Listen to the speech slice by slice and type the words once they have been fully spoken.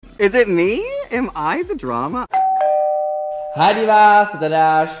Is it me? Am I the drama? Hi divás,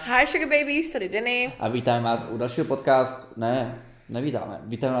 TADEÁŠ. Hi sugar babies, tady Denny. A vítáme vás u dalšího podcastu, nevítáme.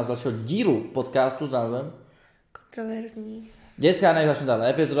 Vítáme vás u dalšího dílu podcastu s názvem Kontroverzní. Dneska, než začne tato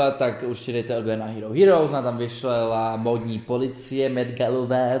epizoda, tak určitě dejte odběr na Hero Heroes, tam vyšla módní policie Met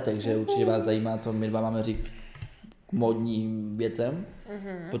Galové, takže určitě vás zajímá, co my dva máme říct k módním věcem.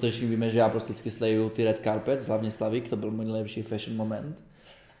 Protože víme, že já prostě vždycky sleju ty red carpets, hlavně Slavík, to byl můj nejlepší fashion moment.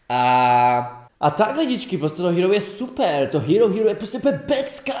 A tak lidičky, prostě to Hero je super, to Hero je prostě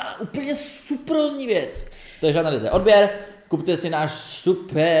becka, úplně superozní věc. Takže žádná dejte odběr, kupte si náš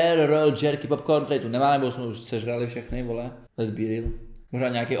super roll jerky popcorn, tady tu nemáme, bo jsme už sežrali všechny, vole, nezbíril. Možná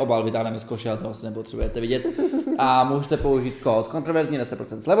nějaký obal vytáhneme z koše, ale to asi nepotřebujete vidět. A můžete použít kód Kontroverzní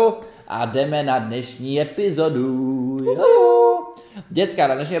 10% slevu a jdeme na dnešní epizodu. Děcka,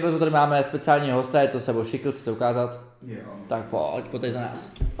 na dnešní epizodu tady máme speciální hosta, je to Sebo Šikl, chci se ukázat? Jo. Tak pojď za nás.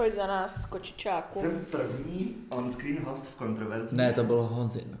 Pojď za nás, kočičáku. Jsem první on-screen host v Kontroverzní. Ne, to byl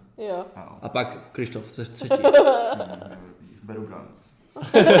Honzin. Jo. A pak Krištof, jsi třetí. Beru bronz.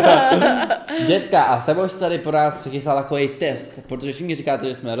 Děcka, a Seboš tady pro nás přechystal takový test, protože všichni říkáte,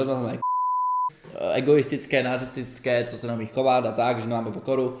 že jsme rozmazané egoistické, narcistické, co se nám jich chovat a tak, že nemáme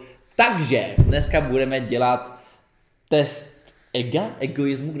pokoru. Takže dneska budeme dělat test EGA,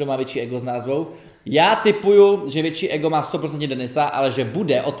 egoismu, kdo má větší ego s názvou. Já tipuju, že větší ego má 100% Denisa, ale že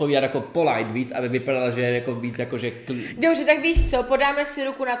bude odpovídat jako polite víc, aby vypadalo, že je jako víc jakože... Dobře, tak víš co, podáme si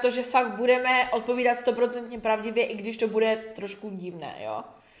ruku na to, že fakt budeme odpovídat 100% pravdivě, i když to bude trošku divné, jo.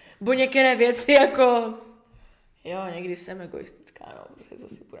 Bo některé věci jako... Jo, někdy jsem egoistická, no, protože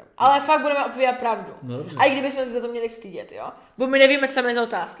co si budeme. Ale fakt budeme odpovídat pravdu. No dobře. A i kdybychom se za to měli stydět, jo. Bo my nevíme, co máme za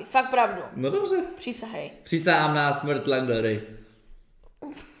otázky. Fakt pravdu. No dobře. Přísahej. Přísahám na smrt Landlery.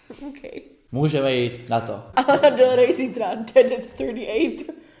 Okay. Můžeme jít na to. Alana Del Rey zítra, dead at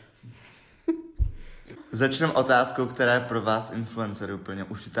 38. Začneme otázkou, která je pro vás influencerů úplně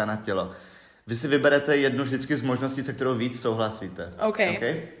ušitá na tělo. Vy si vyberete jednu vždycky z možností, se kterou víc souhlasíte.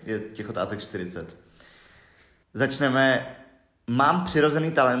 Okay. Je těch otázek 40. Začneme. Mám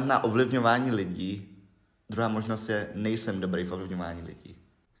přirozený talent na ovlivňování lidí. Druhá možnost je, nejsem dobrý v ovlivňování lidí.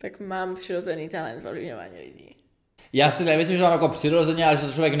 Tak mám přirozený talent v ovlivňování lidí. Já si nemyslím, že mám jako přirozeně, ale že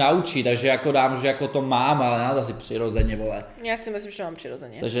to člověk naučí, takže jako dám, že jako to mám, ale ne to asi přirozeně, vole. Já si myslím, že mám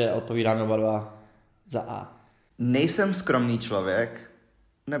přirozeně. Takže odpovídáme oba dva za A. Nejsem skromný člověk,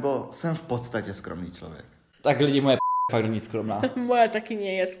 nebo jsem v podstatě skromný člověk? Tak lidi, moje fakt není skromná. Moje taky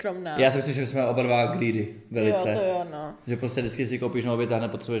nie je skromná. Já si myslím, že jsme oba dva greedy, velice. Jo, to jo, no. Že prostě vždycky si koupíš novou věc a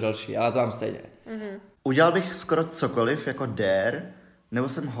hned potřebuješ další, ale to mám stejně. Udělal bych skoro cokoliv jako dare, nebo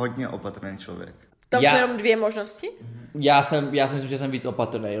jsem hodně opatrný člověk? Tam jsou jenom dvě možnosti? Já si myslím, že jsem víc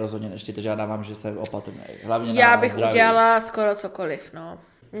opatrný rozhodně než ty, takže já dávám, že jsem opatrný. Hlavně já na bych zdraví. udělala skoro cokoliv, no.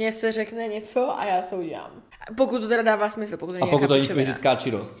 Mně se řekne něco a já to udělám. Pokud to teda dává smysl, pokud to není A pokud to není pičovina. fyzická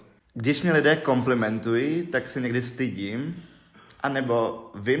činnost. Když mě lidé komplimentují, tak se někdy stydím, anebo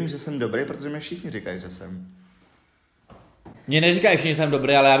vím, že jsem dobrý, protože mi všichni říkají, že jsem. Mně neříkají, že jsem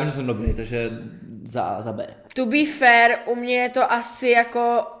dobrý, ale já vím, že jsem dobrý, takže za B. To be fair, u mě je to asi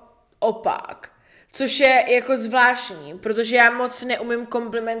jako opak. Což je jako zvláštní, protože já moc neumím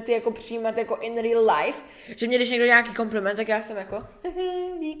komplimenty jako přijímat jako in real life, že mě když někdo nějaký kompliment, tak já jsem jako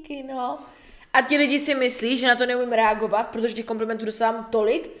díky, no. A ti lidi si myslí, že na to neumím reagovat, protože těch komplimentů dostávám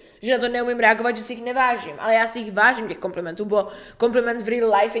tolik, že na to neumím reagovat, že si jich nevážím. Ale já si jich vážím, těch komplimentů, bo kompliment v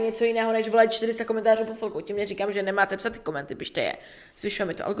real life je něco jiného, než volat 400 komentářů pod folkou. Tím neříkám, že nemáte psat ty komenty, pište je. Zvyšuje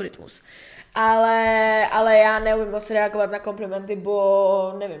mi to algoritmus. Ale já neumím moc reagovat na komplimenty,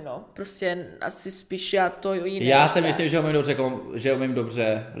 bo nevím, no. Prostě asi spíš já to jiné. Já si myslím, že umím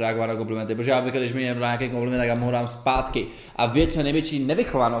dobře reagovat na komplimenty, protože já když mi někdo dá nějaký kompliment, tak já mu ho dám zpátky. A věc je největší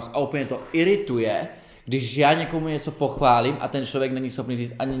nevychovanost a úplně to irituje, když já někomu něco pochválím a ten člověk není schopný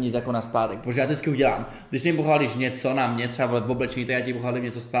říct ani nic jako na zpátek. Protože já vždycky udělám. Když ty mi pochválíš něco na mě, třeba v oblečení, tak já ti pochválím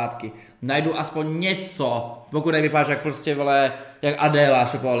něco zpátky. Najdu aspoň něco, pokud nevypadáš jak prostě, vole, jak Adéla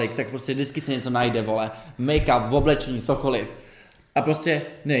Šopolik, tak prostě vždycky se něco najde, vole. Make-up, v oblečení, cokoliv. A prostě,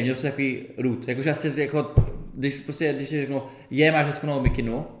 ne, mě to je takový rud. Jakože já si jako, když si řeknu, máš hezkou novou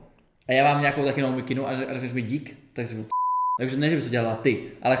mikinu, a já mám nějakou taky novou mikinu a řekneš mi dík, tak řeknu takže ne, že bys to dělala ty,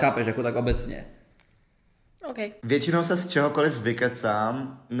 ale chápeš, jako tak obecně. Okay. Většinou se z čehokoliv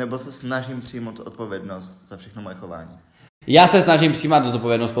vykecám, nebo se snažím přijmout odpovědnost za všechno moje chování. Já se snažím přijímat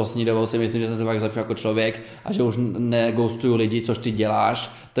zodpovědnost poslední dobou, si myslím, že jsem se fakt zlepšil jako člověk a že už neghostuju lidi, což ty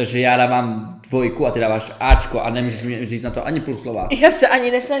děláš, takže já dávám 2 a ty dáváš Ačko a nemůžeš mi říct na to ani půl slova. Já se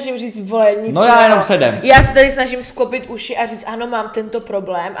ani nesnažím říct vole nic. No já jenom předem. Já se tady snažím sklopit uši a říct ano, mám tento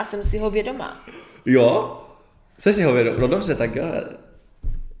problém a jsem si ho vědomá. Jo? Jsi si ho vědom? No dobře, tak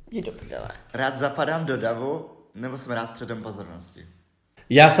Jdi do prdele. Rád zapadám do davu, nebo jsem rád středem pozornosti?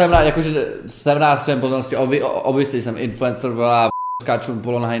 Já jsem rád, jakože jsem rád středem pozornosti, obviously jsem influencer, skáču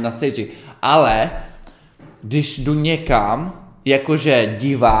polonahy na stage, ale když jdu někam, jakože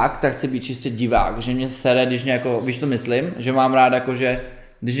divák, tak chci být čistě divák, že mě sere, když nějako, víš to myslím, že mám rád jakože,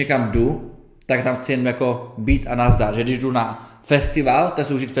 když někam jdu, tak tam chci jen jako být a nazdar, že když jdu na festival, tak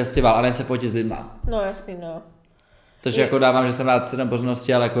si užít festival a ne se fotit s lidma. No jasný, no. Takže jako dávám, že jsem rád středem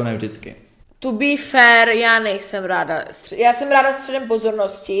pozornosti, ale jako ne vždycky. To be fair, já nejsem ráda. Já jsem ráda středem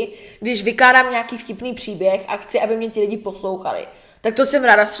pozornosti, když vykládám nějaký vtipný příběh a chci, aby mě ti lidi poslouchali. Tak to jsem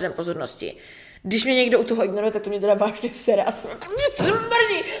ráda středem pozornosti. Když mě někdo u toho ignoruje, tak to mě teda vážně sere a jsem jako,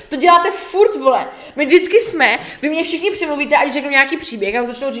 zmrdí, to děláte furt, vole. My vždycky jsme, vy mě všichni přemluvíte, ať řeknu nějaký příběh a ho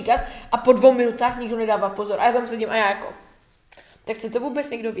začnou říkat a po 2 minutách nikdo nedává pozor. A já tam sedím a já jako, tak chce to vůbec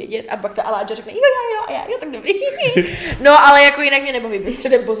někdo vědět? A pak ta Aládža řekne, jo, tak dobrý. No, ale jako jinak mě nebaví být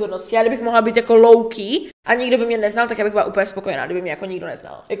středem pozornosti. Já kdybych mohla být jako low-key a nikdo by mě neznal, tak já bych byla úplně spokojená, kdyby mě jako nikdo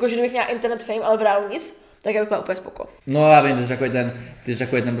neznal. Jakože kdybych měla internet fame, ale v reálu nic, tak já bych byla úplně spoko. No já vím, ty jsi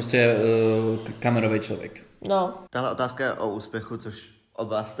takový ten prostě kamerový člověk. No. Tahle otázka je o úspěchu, což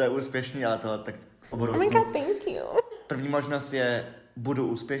oba jste úspěšný, ale to tak o Oh my budoucnu. god, thank you. První možnost je, budu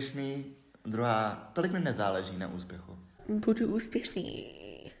úspěšný, druhá, tolik mi nezáleží na úspěchu. Budu úspěšný.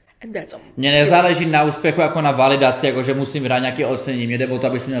 And that's all. Mně nezáleží na úspěchu jako na validaci, jako že musím vyhrát nějaký ocenění. Mně jde o to,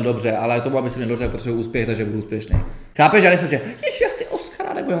 aby jsem měl dobře, ale to, aby jsem měl dobře, potřebuji úspěch, takže budu úspěšný. Chápeš, já nejsem, že já chci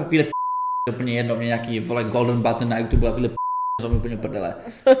Oscara, nebo takovýhle úplně jedno, mě nějaký vole golden button na YouTube, takovýhle jsou úplně prdele.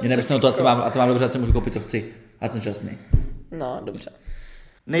 Mě nebyste to, co mám dobře, ať si můžu koupit, co chci. A jsem šťastný. No, dobře.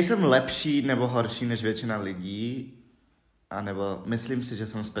 Nejsem lepší nebo horší než většina lidí, anebo myslím si, že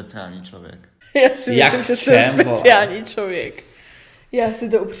jsem speciální člověk. Já si Jak myslím, že v čem, jsem speciální člověk. Já si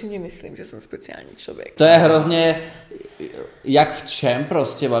to upřímně myslím, že jsem speciální člověk. To je hrozně, jak v čem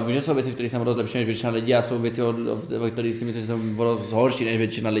prostě, vím, že jsou věci, v kterých jsem dost lepší než většina lidí a jsou věci, ve kterých si myslím, že jsem dost horší než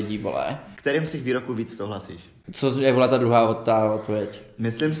většina lidí, vole. Kterým z těch výroků víc souhlasíš? Co je, vole, ta druhá odpověď?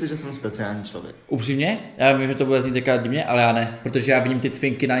 Myslím si, že jsem speciální člověk. Upřímně? Já vím, že to bude znít teďka divně, ale já ne, protože já vidím ty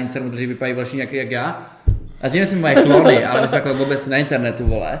twinky na Instagramu, kteří vypadají vlastně jak já. A tím myslím moje klony, ale myslím jako vůbec na internetu,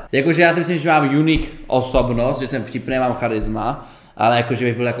 vole. Jakože já si myslím, že mám unique osobnost, že jsem vtipný, mám charisma, ale jakože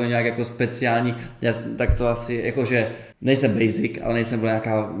bych byl jako nějak jako speciální, tak to asi, jakože nejsem basic, ale nejsem byl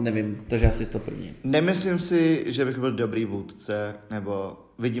nějaká, nevím, takže asi to první. Nemyslím si, že bych byl dobrý vůdce, nebo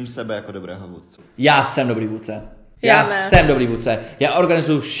vidím sebe jako dobrého vůdce. Já jsem dobrý vůdce. Já Já ne. jsem dobrý vůdce. Já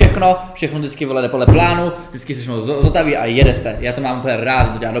organizuju všechno vždycky vole podle plánu, vždycky se všechno zotaví a jede se. Já to mám úplně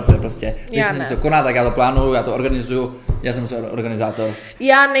rád, to dělám dobře prostě. Když se něco koná, tak já to plánuju, já to organizuju, já jsem organizátor.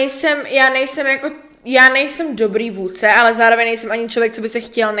 Já nejsem dobrý vůdce, ale zároveň nejsem ani člověk, co by se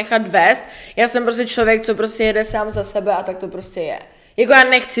chtěl nechat vést. Já jsem prostě člověk, co prostě jede sám za sebe a tak to prostě je. Jako já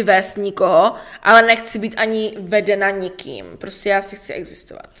nechci vést nikoho, ale nechci být ani vedena nikým. Prostě já si chci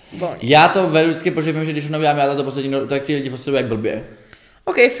existovat volně. Já to vedu vždycky, protože vím, že když to nedělám já to prostě někdo, tak ti lidi prostě jak blbě.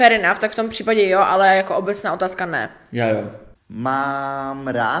 OK, fair enough, tak v tom případě jo, ale jako obecná otázka ne. Já jo. Mám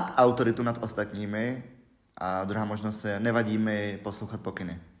rád autoritu nad ostatními a druhá možnost je, nevadí mi poslouchat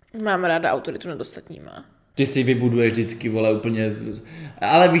pokyny. Mám ráda autoritu nad ostatníma. Ty si vybuduješ vždycky, vole, úplně.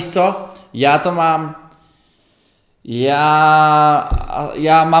 Ale víš co, já to mám.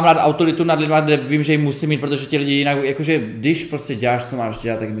 Já mám rád autoritu nad lidmi, kde vím, že ji musím mít, protože ti lidi jinak, jakože když prostě děláš, co máš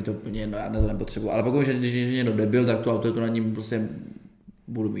dělat, tak mi to úplně jedno, já nepotřebuji. Ale pokud, když je někdo debil, tak tu autoritu nad ním prostě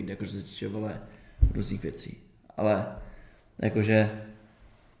budu mít, jakože se týče, vole, různých věcí. Ale jakože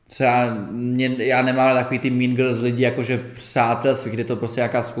třeba já nemám takový ty mean girls lidi, jakože v přátelství, kde to prostě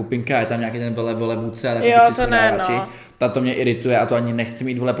nějaká skupinka, je tam nějaký ten vole vůdce a takový to ne, no. To mě irituje a to ani nechci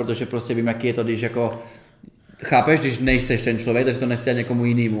mít, vole, protože prostě vím, jaký je to, když jako chápeš, když nejseš ten člověk, takže to nestěl někomu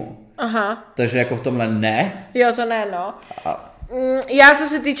jinému. Aha. Takže jako v tomhle ne. Jo, to ne, no. Já co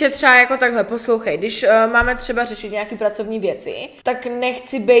se týče třeba jako takhle, poslouchej, když máme třeba řešit nějaké pracovní věci, tak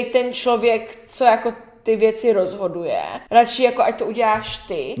nechci být ten člověk, co jako ty věci rozhoduje. Radši jako ať to uděláš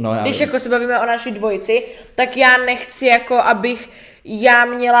ty. No, když vím. jako se bavíme o naší dvojici, tak já nechci jako, abych já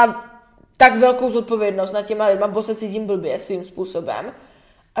měla tak velkou zodpovědnost nad těma lidma, bo se cítím blbě svým způsobem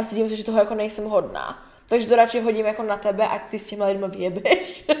a cítím se, že toho jako nejsem hodná. Takže to radši hodím jako na tebe, ať ty s těma lidma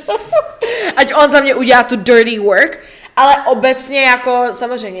vyjebeš. Ať on za mě udělá tu dirty work. Ale obecně jako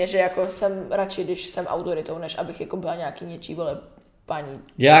samozřejmě, že jako jsem radši, když jsem autoritou, než abych jako byla nějaký něčí, vole, paní.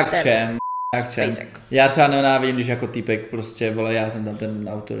 Jak čem? Spacek. Já třeba nenávidím, když jako týpek prostě, vole, já jsem tam ten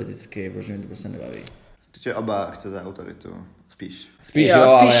autoritický, protože mě to prostě nebaví. Takže oba chcete autoritu, spíš.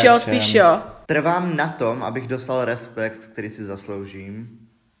 Spíš jo. Trvám na tom, abych dostal respekt, který si zasloužím,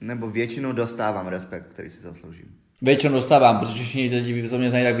 nebo většinou dostávám respekt, který si zasloužím. Většinou dostávám, protože všichni lidi, co mě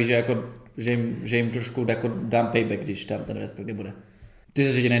znají, tak ví, že jim trošku jako dám payback, když tam ten respekt nebude. Ty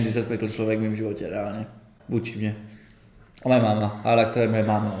jsi jediný disrespektl člověk v mém životě, reálně. Vůči mě. A moje máma, ale tak to je moje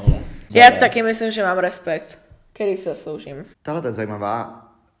máma, ale... Já si taky myslím, že mám respekt, který se zasloužím. Tahle je zajímavá.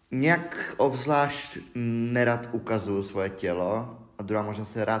 Nějak obzvlášť nerad ukazuju svoje tělo a druhá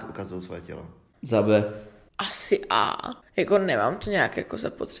možnost je rád ukazuju svoje tělo. Za B. Asi A. Jako nemám to nějak jako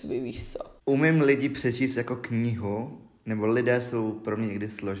zapotřebí, víš co. Umím lidi přečíst jako knihu, nebo lidé jsou pro mě někdy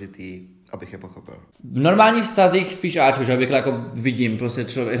složitý, abych je pochopil. V normálních vztazích spíš Ačko, že obvykle jako vidím, prostě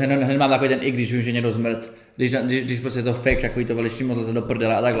člověk, hned mám takový ten i když vím, že někdo zmrt, když prostě je to fake, takový to veličný moc se do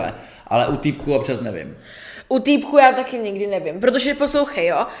prdele a takhle, ale u týpku občas nevím. U týpku já taky nikdy nevím, protože poslouchej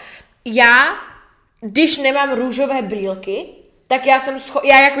jo, já, když nemám růžové brýlky, tak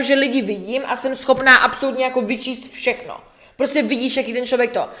já jakože lidi vidím a jsem schopná absolutně jako vyčíst všechno. Prostě vidíš, jaký ten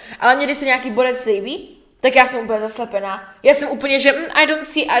člověk to. Ale mě, když se nějaký borec líbí, tak já jsem úplně zaslepená. Já jsem úplně, že I don't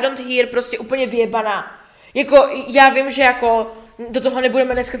see, I don't hear, prostě úplně vyjebaná. Jako, já vím, že jako do toho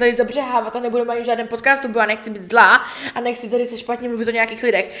nebudeme dneska tady zabřehávat a nebudeme ani v žádném podcastu, bo já nechci být zlá a nechci tady se špatně mluvit o nějakých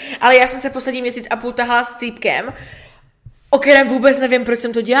lidech. Ale já jsem se poslední měsíc a půl tahala s týpkem, o kterém vůbec nevím, proč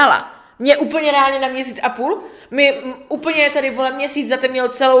jsem to dělala. Mě úplně reálně na měsíc a půl, mi úplně tady vole měsíc zatemnil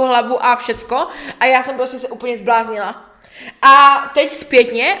celou hlavu a všecko a já jsem prostě se úplně zbláznila. A teď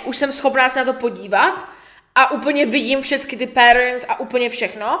zpětně už jsem schopná se na to podívat a úplně vidím všechny ty patterns a úplně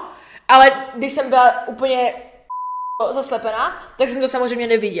všechno, ale když jsem byla úplně zaslepená, tak jsem to samozřejmě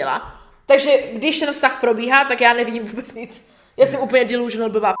neviděla. Takže když ten vztah probíhá, tak já nevidím vůbec nic. Já jsem úplně delusional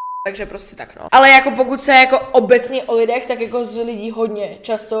blbá takže prostě tak no. Ale jako pokud se jako obecně o lidech, tak jako z lidí hodně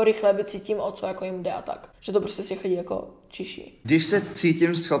často rychle vycítím, o co jako jim jde a tak. Že to prostě si chodí jako čiší. Když se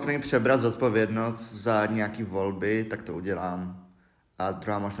cítím schopný přebrat zodpovědnost za nějaký volby, tak to udělám. A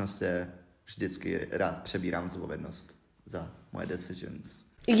druhá možnost je, vždycky rád přebírám zodpovědnost za moje decisions.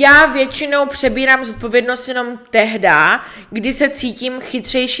 Já většinou přebírám zodpovědnost jenom tehda, kdy se cítím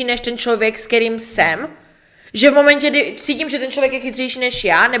chytřejší než ten člověk, s kterým jsem. Že v momentě, kdy cítím, že ten člověk je chytřejší než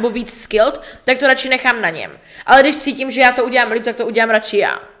já, nebo víc skilled, tak to radši nechám na něm. Ale když cítím, že já to udělám líp, tak to udělám radši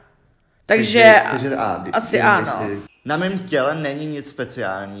já. Takže asi ano. Na mém těle není nic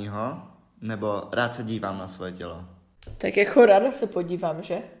speciálního, nebo rád se dívám na svoje tělo. Tak jako ráda se podívám,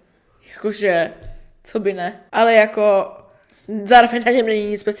 že? Jakože, co by ne. Ale jako, zároveň na něm není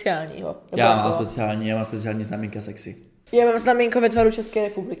nic speciálního. Já mám speciální znamínka sexy. Já mám znamínko ve tvaru České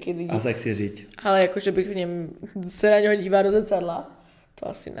republiky lidí. A sexy řiď. Ale jakože bych v něm se na něho díval do zrcadla, to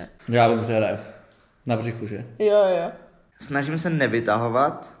asi ne. Já bych teda na břichu, že? Jo. Snažím se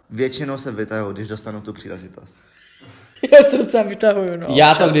nevytahovat, většinou se vytahuji, když dostanu tu příležitost. Já se docela vytahuju, no.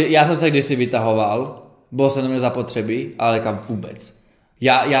 Já jsem se kdysi vytahoval, bylo se to mě zapotřebí, ale kam vůbec.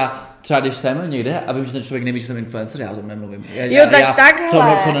 Já třeba když jsem někde a vím, že ten člověk neví, že jsem influencer, já o tom nemluvím.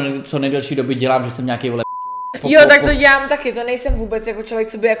 Takhle. Co nejdelší doby dělám, že jsem nějaký vole. Tak to dělám taky, to nejsem vůbec jako člověk,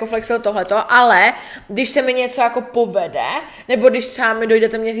 co by jako flexil tohleto, ale když se mi něco jako povede, nebo když třeba mi dojde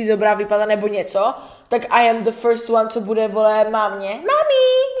ten měsíc dobrá výplata nebo něco, tak I am the first one, co bude vole mámě. Mami,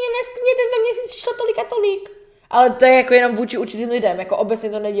 mě tento měsíc přišlo tolik a tolik. Ale to je jako jenom vůči určitým lidem, jako obecně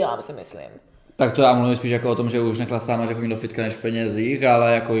to nedělám, si myslím. Tak to já mluvím spíš jako o tom, že už neklasám, že chodím do fitka než penězích,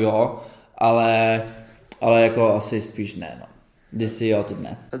 ale jako jo, ale jako asi spíš ne, no. Když si jo, teď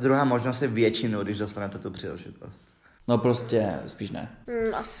ne. A druhá možnost je většinou, když dostanete tu příležitost. No prostě spíš ne.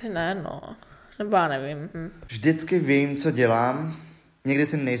 Asi ne, no. Nebo já nevím. Vždycky vím, co dělám. Někdy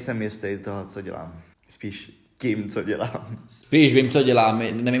si nejsem jistý toho, co dělám. Spíš tím, co dělám. Spíš vím, co dělám.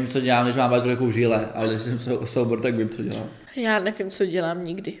 Nevím, co dělám, když mám velkou žíle, ale když jsem soubor, tak vím, co dělám. Já nevím, co dělám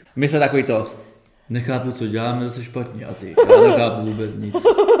nikdy. My jsme takový to, nechápu, co děláme, zase špatně a ty. Já nechápu vůbec nic.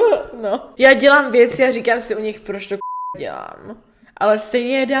 No. Já dělám věci a říkám si u nich, proč to dělám. Ale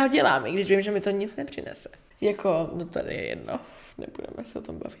stejně je dál dělám, i když vím, že mi to nic nepřinese. Jako, no tady je jedno. Nebudeme se o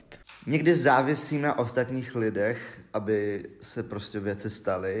tom bavit. Někdy závisím na ostatních lidech, aby se prostě věci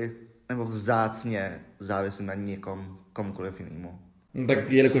staly, nebo vzácně závisím na komukoliv jinému. No,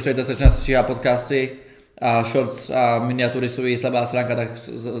 tak jelikož tady začíná stříhat podcasty a shorts a miniatury jsou její slabá stránka, tak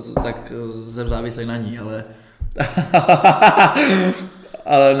jsem závislý na ní, ale...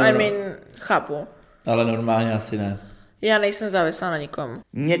 chápu. Ale normálně asi ne. Já nejsem závislá na nikom.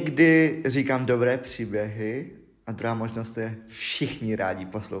 Někdy říkám dobré příběhy a druhá možnost je, všichni rádi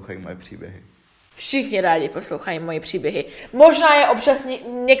poslouchají moje příběhy. Všichni rádi poslouchají moje příběhy. Možná je občas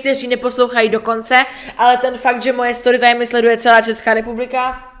někteří neposlouchají do konce, ale ten fakt, že moje storytime sleduje celá Česká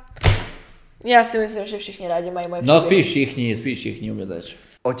republika, já si myslím, že všichni rádi mají moje příběhy. No spíš všichni uměteč.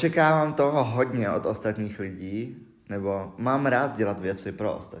 Očekávám toho hodně od ostatních lidí, nebo mám rád dělat věci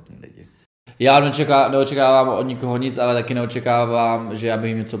pro ostatní lidi. Já neočekávám od nikoho nic, ale taky neočekávám, že já bych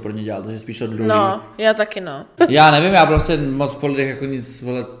jim něco pro ně dělal, takže spíš od druhý. No, já taky no. Já nevím, já prostě moc po lidech jako nic,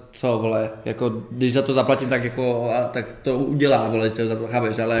 vole, co, vole, jako když za to zaplatím, tak jako, tak to udělá, vole, když se ho zaplatím,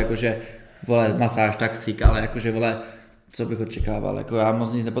 chápeš, ale jakože, vole, masáž, taxík, ale jakože, vole, co bych očekával, jako já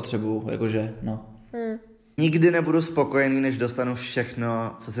moc nic nepotřebuju, jakože, no. Nikdy nebudu spokojený, než dostanu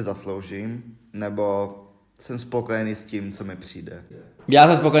všechno, co si zasloužím, nebo jsem spokojený s tím, co mi přijde. Já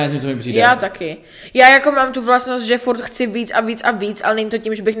jsem spokojený s tím, co mi přijde. Já taky. Já jako mám tu vlastnost, že furt chci víc a víc a víc, ale není to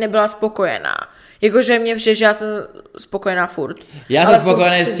tím, že bych nebyla spokojená. Jakože mě přijde, že já jsem spokojená furt. Já jsem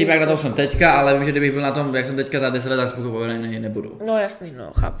spokojený s tím, jak na tom jsem teďka, ale vím, že kdybych byl na tom, jak jsem teďka za 10 let, tak spokojený nebudu. No jasný,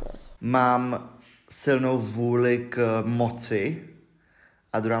 no, chápu. Mám silnou vůli k moci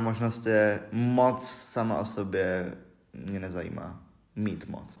a druhá možnost je moc sama o sobě mě nezajímá. Mít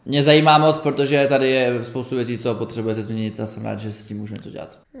moc. Mě zajímá moc, protože tady je spoustu věcí, co potřebuje se změnit a jsem rád, že s tím můžu něco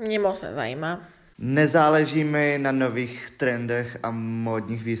dělat. Mě moc nezajímá. Nezáleží mi na nových trendech a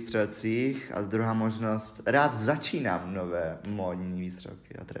módních výstřelcích a druhá možnost, rád začínám nové módní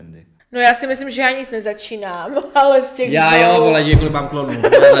výstřelky a trendy. No já si myslím, že já nic nezačínám, ale z těch Já dvou... jo, vole, díky, mám klonu,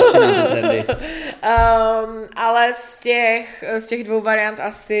 já začínám ty trendy. Ale z těch dvou variant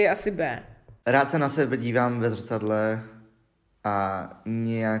asi B. Rád se na sebe dívám ve zrcadle a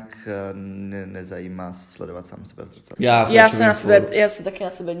nějak nezajímá sledovat sám sebe v zrcadle. Já se taky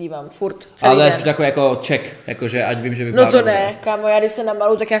na sebe dívám, furt, celý ale to je den. spíš takový jako check, jakože ať vím, že vypadá No to dobře. ne, kámo, já když se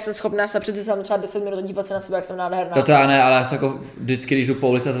namalu, tak já jsem schopná se přece sám třeba 10 minut dívat se na sebe, jak jsem nádherná. To já ne, ale já se jako vždycky, když jdu po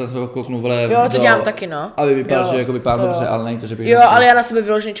ulici, se na sebe kouknu, vole, Jo, to dělám taky, no. Aby vypadal, Jo, že jako vypadám to dobře, jo. ale není to, že bych... Jo, ale já na sebe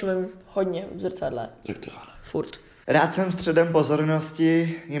vyloženě čumím hodně v zrcadle. Tak to já ne. Furt. Rád jsem středem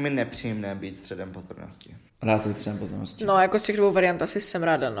pozornosti, je mi nepříjemné být středem pozornosti. Rád se třeba pozornosti. No, jako z těch dvou variant asi jsem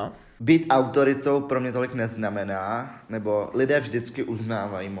ráda, no. Být autoritou pro mě tolik neznamená, nebo lidé vždycky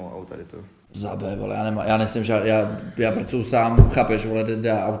uznávají mou autoritu. Za B, vole, já nejsem žád, já pracuji sám, chápeš, vole,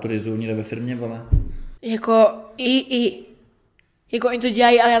 já autorizuju někde ve firmě, vole. Jako Jako oni to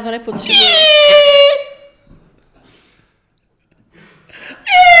dělají, ale já to nepotřebuji.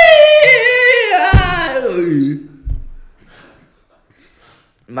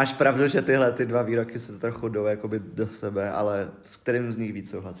 Máš pravdu, že tyhle ty dva výroky se trochu jdou jakoby do sebe, ale s kterým z nich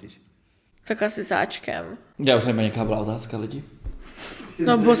víc souhlasíš? Tak asi s Ačkem. Já už nevím, jaká byla otázka, lidi.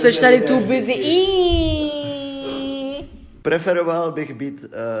 No, bo seš tady tu busy. Preferoval bych být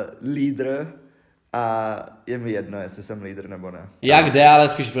lídr a je mi jedno, jestli jsem lídr nebo ne. Jak jde, ale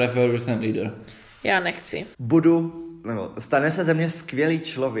spíš preferuju, že jsem lídr. Já nechci. Stane se ze mě skvělý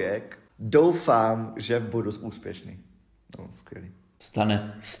člověk, doufám, že budu úspěšný. No, skvělý.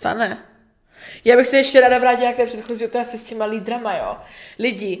 Stane. Já bych se ještě ráda vrátila k té předchozí otázce s těma lídrama, jo.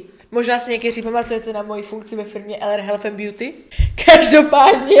 Lidi, možná si někteří pamatujete na moji funkci ve firmě LR Health and Beauty.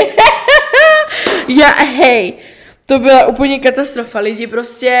 Každopádně. Hej, to byla úplně katastrofa, lidi,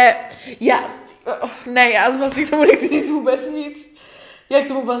 prostě, já vlastně k tomu nechci říct vůbec nic. Já k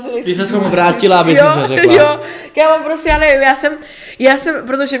tomu vlastně nechci Ty se říct k tomu vůbec vrátila, aby jsi neřekla. Jo, já mám prostě, já nevím, já jsem,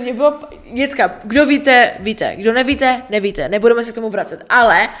 protože mě bylo, děcka, kdo víte, kdo nevíte, nebudeme se k tomu vracet,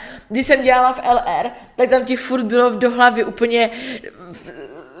 ale když jsem dělala v LR, tak tam ti furt bylo do hlavy úplně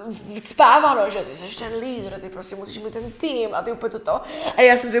spávano, že ty jsi ten lídr, ty prostě musíš mít ten tým a ty úplně toto. A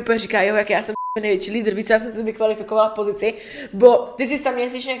já jsem si úplně říkala, jak já jsem největší lídr, víc, já jsem si vykvalifikovala pozici, bo ty jsi tam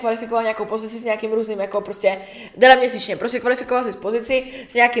měsíčně kvalifikovala nějakou pozici s nějakým různým, jako prostě, měsíčně, prostě kvalifikovala jsi pozici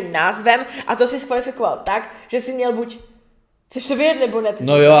s nějakým názvem a to jsi kvalifikoval tak, že jsi měl buď, chceš to vědět nebo ne?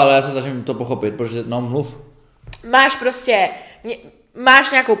 No jo, ale já se snažím to pochopit, protože, mluv.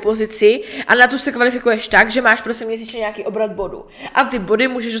 Máš nějakou pozici a na tu se kvalifikuješ tak, že máš prostě měsíčně nějaký obrat bodů. A ty body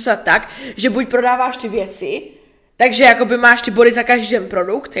můžeš dostat tak, že buď prodáváš ty věci, takže jakoby máš ty body za každý ten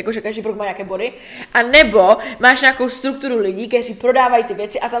produkt, jakože každý produkt má nějaké body, a nebo máš nějakou strukturu lidí, kteří prodávají ty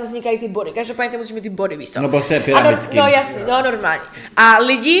věci a tam vznikají ty body. Každopádně ty musíš mít ty body, víš co? No prostě je pyramický. No jasný, no normálně. A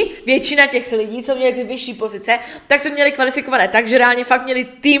většina těch lidí, co měli ty vyšší pozice, tak to měli kvalifikované tak, že reálně fakt měli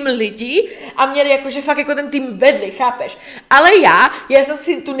tým lidí a měli jakože fakt jako ten tým vedli, chápeš? Ale já jsem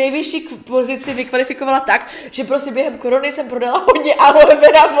si tu nejvyšší pozici vykvalifikovala tak, že prostě během korony jsem prodala hodně aloe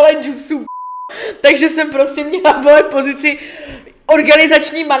vera, vole, džusů. Takže jsem prostě měla, vole, pozici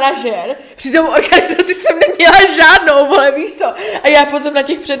organizační manažer, přitom organizaci jsem neměla žádnou, vole, víš co? A já potom na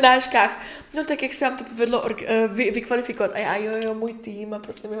těch přednáškách no tak jak se vám to povedlo vykvalifikovat. A já, jo, můj tým a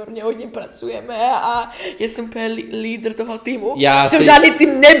prostě my hodně pracujeme a jsem úplně lídr toho týmu. Jsem žádný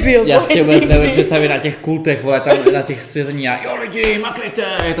tým nebyl. Já si vůbec nevím představit na těch kultech, vole, tam na těch sezení a jo lidi, makejte,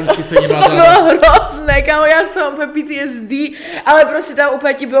 jak tam vždycky sedí. To bylo hrozné, kámo, já z toho úplně PTSD, ale prostě tam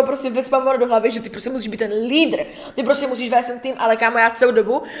úplně ti bylo prostě vecpavováno do hlavy, že ty prostě musíš být ten lídr, ty prostě musíš vést ten tým, ale kámo, já celou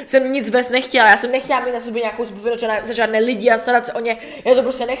dobu jsem nic vést nechtěla, já jsem nechtěla mít na sobě nějakou zodpovědnost za žádné lidi a starat se o ně, já to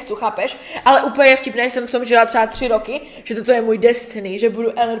prostě nechci, chápeš? Ale úplně vtipné jsem v tom žila třeba 3 roky, že toto je můj destiny, že budu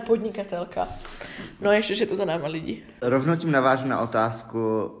LR podnikatelka. No ještě, že to za náma lidi. Rovnou tím navážu na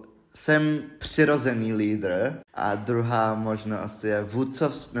otázku. Jsem přirozený lídr a druhá možnost je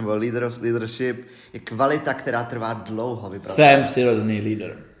vůdcovství nebo leadership je kvalita, která trvá dlouho vypracovat. Jsem přirozený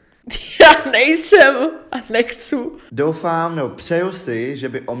lídr. Já nejsem a nechci. Doufám, nebo přeju si, že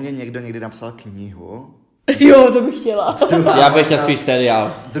by o mě někdo někdy napsal knihu. Jo, to bych chtěla. Já bych chtěl spíš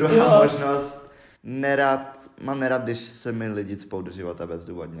seriál. Druhá možnost, mám nerad, když se mi lidi cpou do života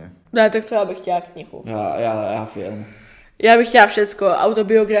bezdůvodně. Ne, tak to já bych chtěla knihu. Já film. Já bych chtěla všecko,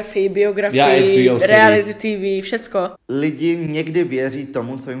 autobiografii, biografii, reality TV, všecko. Lidi někdy věří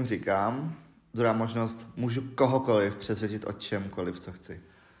tomu, co jim říkám. Druhá možnost, můžu kohokoliv přesvědčit o čemkoliv, co chci.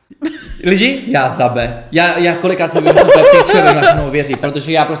 Lidi? Já zabe. Já kolikrát jsem věděl, že to člověk načinou věří,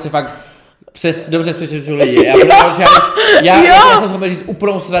 protože já prostě fakt dobře přesvědčuju lidi. Já jsem schopný říct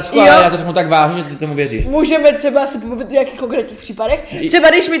úplnou sračku, ale já to řeknu tak vážně, že ty tomu věříš. Můžeme třeba si povědět o nějakých konkrétních případech. Třeba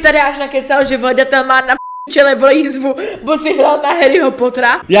když mi TADEÁŠ nakecal, že Vledatel má na čele vole jízvu, bo si hrál na Harryho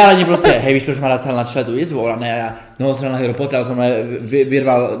Pottera. Já ani prostě, hej, víš, proč má Datel na čele tu jízvu? Ona ne, já hrál na Harryho Pottera, jsem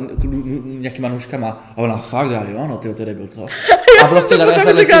vyrval nějakýma nůžkama. A ona fakt, jo, no, tyjo, to debil, co? A prostě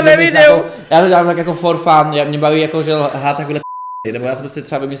já to dělám tak jako for fun, mě baví jako, že hrát takhle nebo já si prostě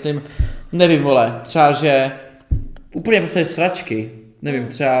třeba vymyslím, nevím, vole, třeba, že úplně prostě sračky, nevím,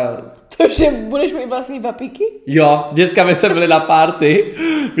 třeba... To, že budeš mít vlastní vapíky? Jo, dneska my jsme byli na party,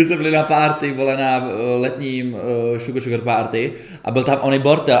 vole, na letním sugar party a byl tam ony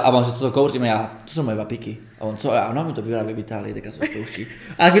bortel a on říct, to kouříme, já, to jsou moje vapíky. A on, co, já, no, mi to vyrábí v Itálii, teďka se spouští.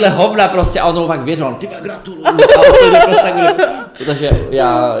 A takovýhle hovna prostě, a on tomu fakt věřil, on, ty gratuluju, a to je prostě takže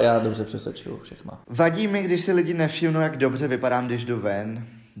já dobře přesvědčuju všechno. Vadí mi, když si lidi nevšimnou, jak dobře vypadám, když jdu ven.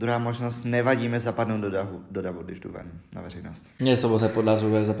 Druhá možnost, nevadí mi zapadnout do davu, když jdu ven na veřejnost. Mně se vůbec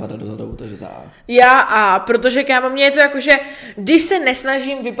podařuje zapadat do davu, takže protože kámo, mně je to jako, že když se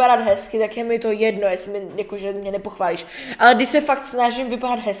nesnažím vypadat hezky, tak je mi to jedno, jestli že mě nepochválíš. Ale když se fakt snažím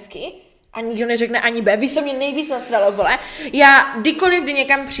vypadat hezky, a nikdo neřekne ani B. Víš, co mě nejvíc nasralo, vole? Já kdykoliv, kdy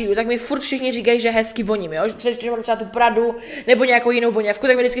někam přijdu, tak mi furt všichni říkají, že hezky voním, jo? Že mám třeba tu Pradu nebo nějakou jinou voňavku,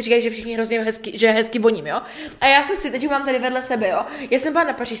 tak mi vždycky říkají, že všichni hrozně hezky, že hezky voním, jo? A já jsem si, teď mám tady vedle sebe, jo? Já jsem byla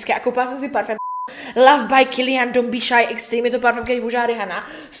na Pařížské a koupila jsem si parfém Love by Kilian Don't Be Shy Extreme, je to parfém, který používá Rihanna,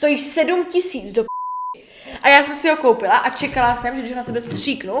 stojí 7 000 do a já jsem si ho koupila a čekala jsem, že když na sebe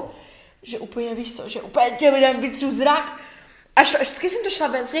stříknu, že úplně, víš co, že úplně těm lidem vytřu zrak. Až s kým jsem to šla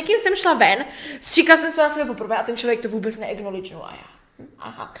ven, s někým jsem šla ven, stříkala jsem to na sebe poprvé a ten člověk to vůbec neacknowledgeoval a já.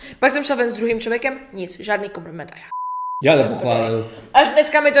 Aha. Pak jsem šla ven s druhým člověkem, nic, žádný kompliment a já. Já to pochválil. Až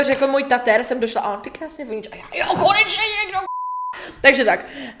dneska mi to řekl můj tater, jsem došla a on, ty krásně voníš a já, jo, konečně někdo. Takže tak.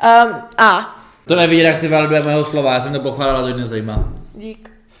 To nevidí, jak si validuje mého slova, já jsem to pochválila, to mě nezajímá.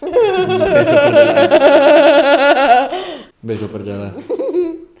 Dík. Běž do prdele.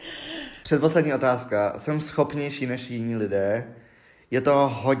 Předposlední otázka. Jsem schopnější než jiní lidé. Je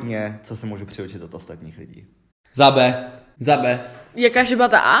to hodně, co se můžu přiučit od ostatních lidí. Za B. Jaká že byla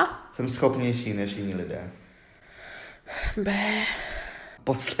ta A? Jsem schopnější než jiní lidé. B.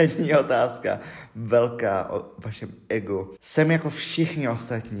 Poslední otázka. Velká o vašem egu. Jsem jako všichni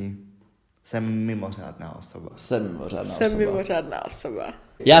ostatní. Jsem mimořádná osoba. Jsem mimořádná osoba.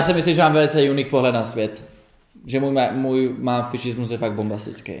 Já si myslím, že mám velice unik pohled na svět. Že můj mám v pičismus je fakt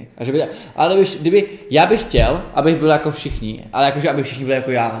bombastický. Ale já bych chtěl, abych byl jako všichni, ale jakože aby všichni byli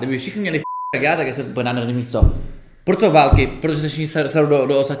jako já. Kdyby všichni měli tak já, tak je svět úplně nádherný místo. Proto války, protože se všichni serou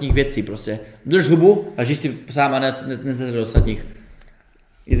do ostatních věcí prostě. Drž hubu a žij si sám a neseř do ostatních.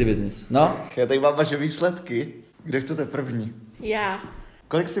 Easy business, no? Já tady mám vaše výsledky. Kde chcete první? Já.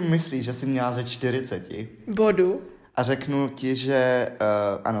 Kolik si myslíš, že jsi měla ze 40? Bodů. A řeknu ti, že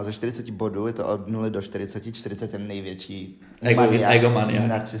ano, ze 40 bodů je to od 0 do 40, 40 je největší egomaniak,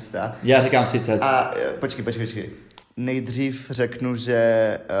 narcista. Já říkám 30. A počkej. Nejdřív řeknu,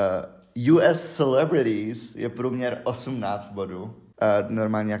 že US celebrities je průměr 18 bodů.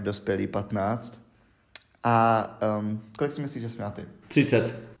 Normálně jak dospělý 15. A kolik si myslíš, že jsi měla ty?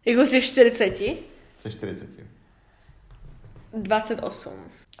 30. Jako ze 40? Ze 40. 28.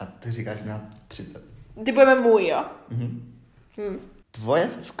 A ty říkáš, že měla 30. Ty budeme můj, jo? Tvoje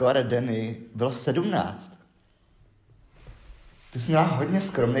skóre, Danny, bylo 17. Ty jsi měla hodně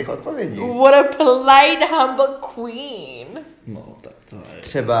skromných odpovědí. What a polite, humble queen. No, tak to je...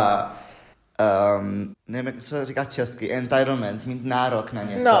 Třeba, nevím, jak se říká česky, entitlement, mít nárok na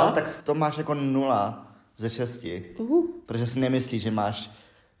něco, No. tak to máš jako 0 ze 6. Protože si nemyslíš, že máš,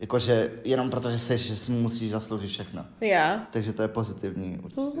 jakože jenom protože že si musíš zasloužit všechno. Yeah. Takže to je pozitivní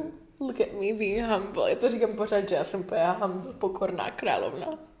určitě. Look at me being humble. Já to říkám pořád, že já jsem úplně humble, pokorná královna.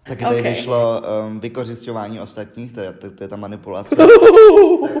 Taky tady vyšlo vykořisťování ostatních, to je ta manipulace.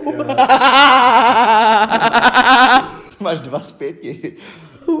 Máš 2 z 5.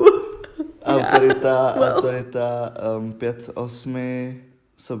 Autorita 5 z 8,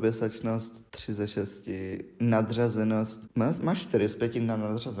 soběstačnost 3 ze 6, nadřazenost, máš 4 z 5 na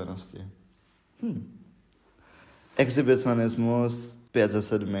nadřazenosti. Exhibicionismus 5 ze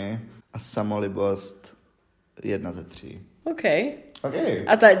 7 a samolibost 1 ze 3. OK. Okay.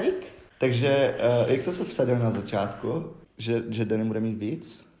 A Tadík? Takže, jak jsi se vsadil na začátku, že Danny bude mít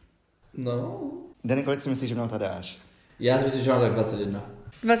víc? No. Danny, kolik si myslíš, že měl Tadeáš? Já si myslím, že mám tak 21.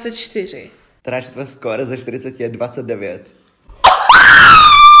 24. Tadeáš, tvoje skóre ze 40 je 29.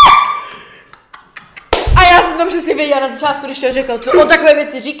 A já jsem to přesně věděla na začátku, když to řekl. On takové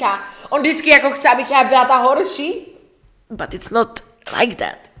věci říká. On vždycky jako chce, abych já byla ta horší. But it's not like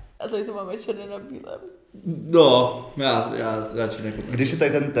that. A tady to máme černé na bílém. No, já radši nekupím. Když si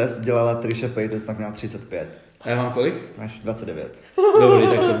tady ten test dělala Trisha Paytas, tak měla 35. A já mám kolik? Máš 29. Dobrý,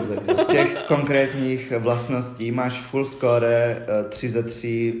 tak jsem tak. Z těch konkrétních vlastností máš full score 3 ze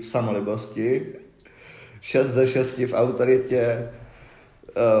 3 v samolibosti, 6 ze 6 v autoritě,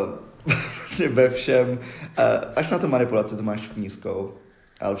 ve všem. Až na tu manipulaci to máš nízkou,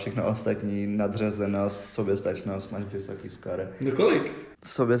 ale všechno ostatní, nadřazenost, soběstačnost, máš vysoký score. No kolik?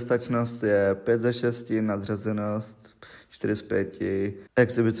 Soběstačnost je 5 ze 6, nadřazenost 4 z 5,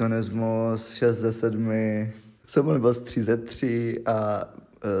 exhibicionismus 6 ze 7, samolibost 3 ze 3 a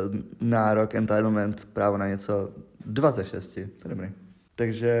nárok, entitlement, právo na něco 2 ze 6. To je dobrý.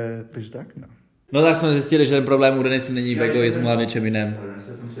 Takže tak, no. No tak jsme zjistili, že ten problém u Denisy není v egoismu a něčem jiném.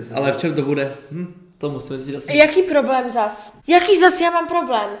 Ale v čem to bude? To musíme zjistit asi. Jaký problém zas? Jaký zas já mám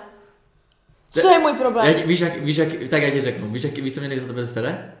problém? Co je můj problém? Víš jak, tak já ti řeknu. Víš, co mě nejvíc za tebe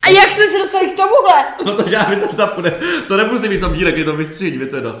sere? A jak jsme se dostali k tomuhle? No takže já myslím, že zapůjde. To nemusí být v tom díle, je to vystřihni, mě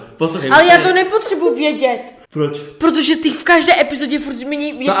to jedno. Poslouchej. Ale já to nepotřebuji vědět. Proč? Protože ty v každé epizodě furt mi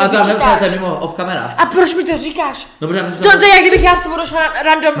něco To je mimo off kamera. A proč mi to říkáš? No protože To je jak kdybych já s tebou došla na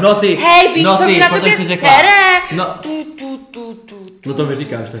random. No ty. Hej, víš, co mi na tobě sere? No. No to mi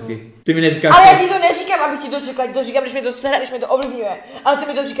říkáš taky. Ty mi neříkáš. Ale já ti to neříkám, aby ti to řekla, ti to říkám, když mi to sere, když mi to ovlivňuje. Ale ty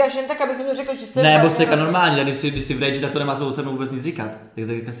mi to říkáš jen tak, abys mi to řekl, že se. Ne, bo jsi normální, a když si v rage, tak to nemá svou cenu vůbec nic říkat. Tak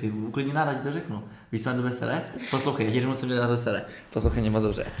to asi uklidně náda ti to řeknu. Víš, co na tebe sere? Poslouchej, já ti řeknu, co mě na tebe sere. Poslouchej mě moc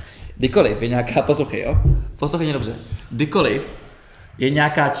dobře. Kdykoliv je nějaká, poslouchej, jo? Poslouchej mě dobře. Kdykoliv je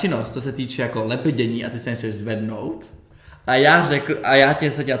nějaká činnost, co se týče jako lepidění a ty se nechceš zvednout a já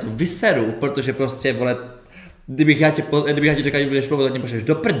tě se na to vyseru, protože prostě, vole, kdybych já ti řekl, že budeš probovat, tak pošleš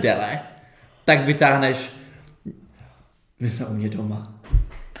do prdele, tak vytáhneš, my jsme u mě doma.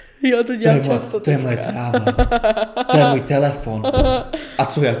 Jo, to dělám často. To je moje tráva. To je můj telefon. A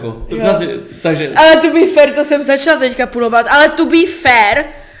co jako? Takže... Ale to be fair, to jsem začala teďka pulovat, ale to be fair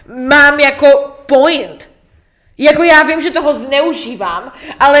mám jako point. Jako já vím, že toho zneužívám,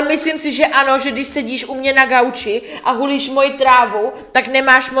 ale myslím si, že ano, že když sedíš u mě na gauči a hulíš moji trávu, tak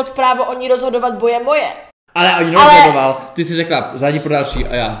nemáš moc právo o ní rozhodovat, bo je moje. Ale oni nerozhodoval, ty jsi řekla zadí pro další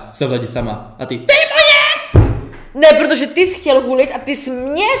a já jsem zadí sama. A ty moje! Ne, protože ty jsi chtěl hulit a ty jsi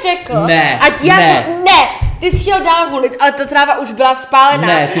mě řekl, ne, ať já ty jsi chtěl dál hulit, ale ta tráva už byla spálená.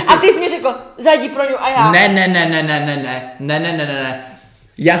 Ne, a ty jsi mi řekl, zajdi pro ňu a já. Ne.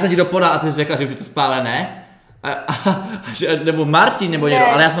 Já jsem ti to podal a ty jsi řekla, že už je to spálené. Nebo Martin nebo někdo,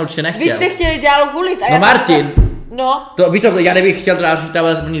 ale já jsem určitě nechtěl. Vy jste chtěli dál hulit a no já Martin. No. To víš co, já kdybych chtěl další trávu,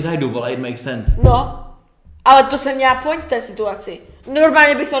 já jsem ní zajdu, vole, it makes sense. No. Ale to jsem měla point v té situaci.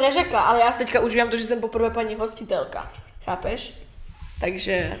 Normálně bych to neřekla, ale já teďka už vím to, že jsem poprvé paní hostitelka. Chápeš?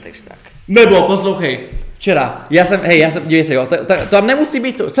 Takže tak. Nebo poslouchej, včera, já jsem, dívej se, jo, to tam nemusí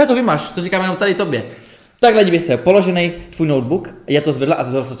být, co je to vymaš, to říkám jenom tady tobě. Takhle dívej se, položený tvůj notebook, já to zvedla a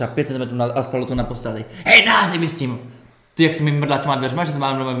zvedla se třeba 5 cm a spadlo to na posteli. Hej, názej mi s tím. Ty jak jsi mi mrdla těma dveřma, že jsem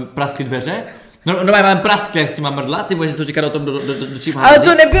mám praskly dveře? No mám praskly, jak s těma mrdla, ty můžeš to říkat o tom, do čím hází. Ale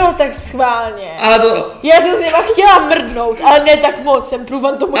to nebylo tak schválně. Ale to... Já jsem s něma chtěla mrdnout, ale ne tak moc, jsem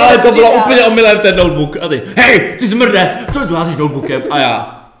průvan tomu. Ale to bylo úplně omylem ten notebook a ty, hej, ty zmrde, co mi tu házíš notebookem a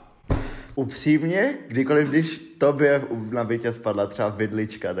já. Upřímně, kdykoliv, když tobě na bytě spadla třeba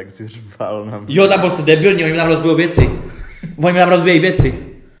vidlička, tak si řval na mě. Jo, tam prostě debilní, oni mi tam rozbijou věci. Oni nám rozbíjejí věci.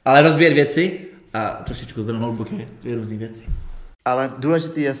 Ale rozbíjet věci a trošičku zvednout notebook je dvě různé věci. Ale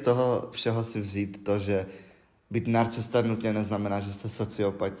důležité je z toho všeho si vzít to, že být narcista nutně neznamená, že jste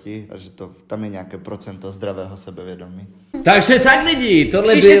sociopati a že tam je nějaké procento zdravého sebevědomí. Takže tak lidi,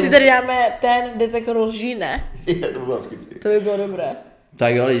 tohle Příště byl... si tady dáme ten detektor lží, ne? To bylo vtipný. To by bylo dobré.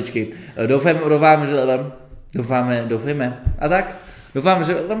 Tak jo lidičky, doufáme. A tak,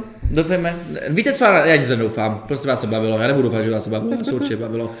 doufáme. Víte co, já nic nedoufám, prostě vás to bavilo, já nebudu doufat, že vás to bavilo, vás to určitě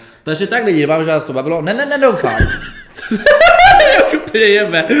bavilo. Takže tak lidi, doufám, že vás to bavilo, nedoufám. Já už úplně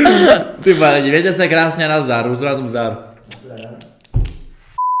jebe. Ty lidi, mějte se krásně, nazdar, uzdrav zdar.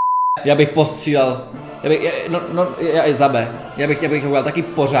 Já bych postřílel, já bych udělal taky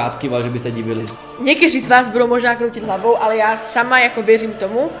pořádky, že by se divili. Někteří z vás budou možná kroutit hlavou, ale já sama jako věřím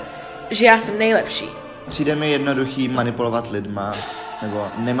tomu, že já jsem nejlepší. Přijde mi jednoduchý manipulovat lidma, nebo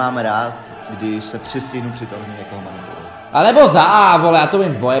nemám rád, když se přistihnu při tom, že někoho manipuluji. A nebo za A, vole, já to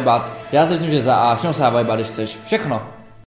vím vojebat. Já si myslím, že za A, všechno se dá vojebat, když chceš. Všechno.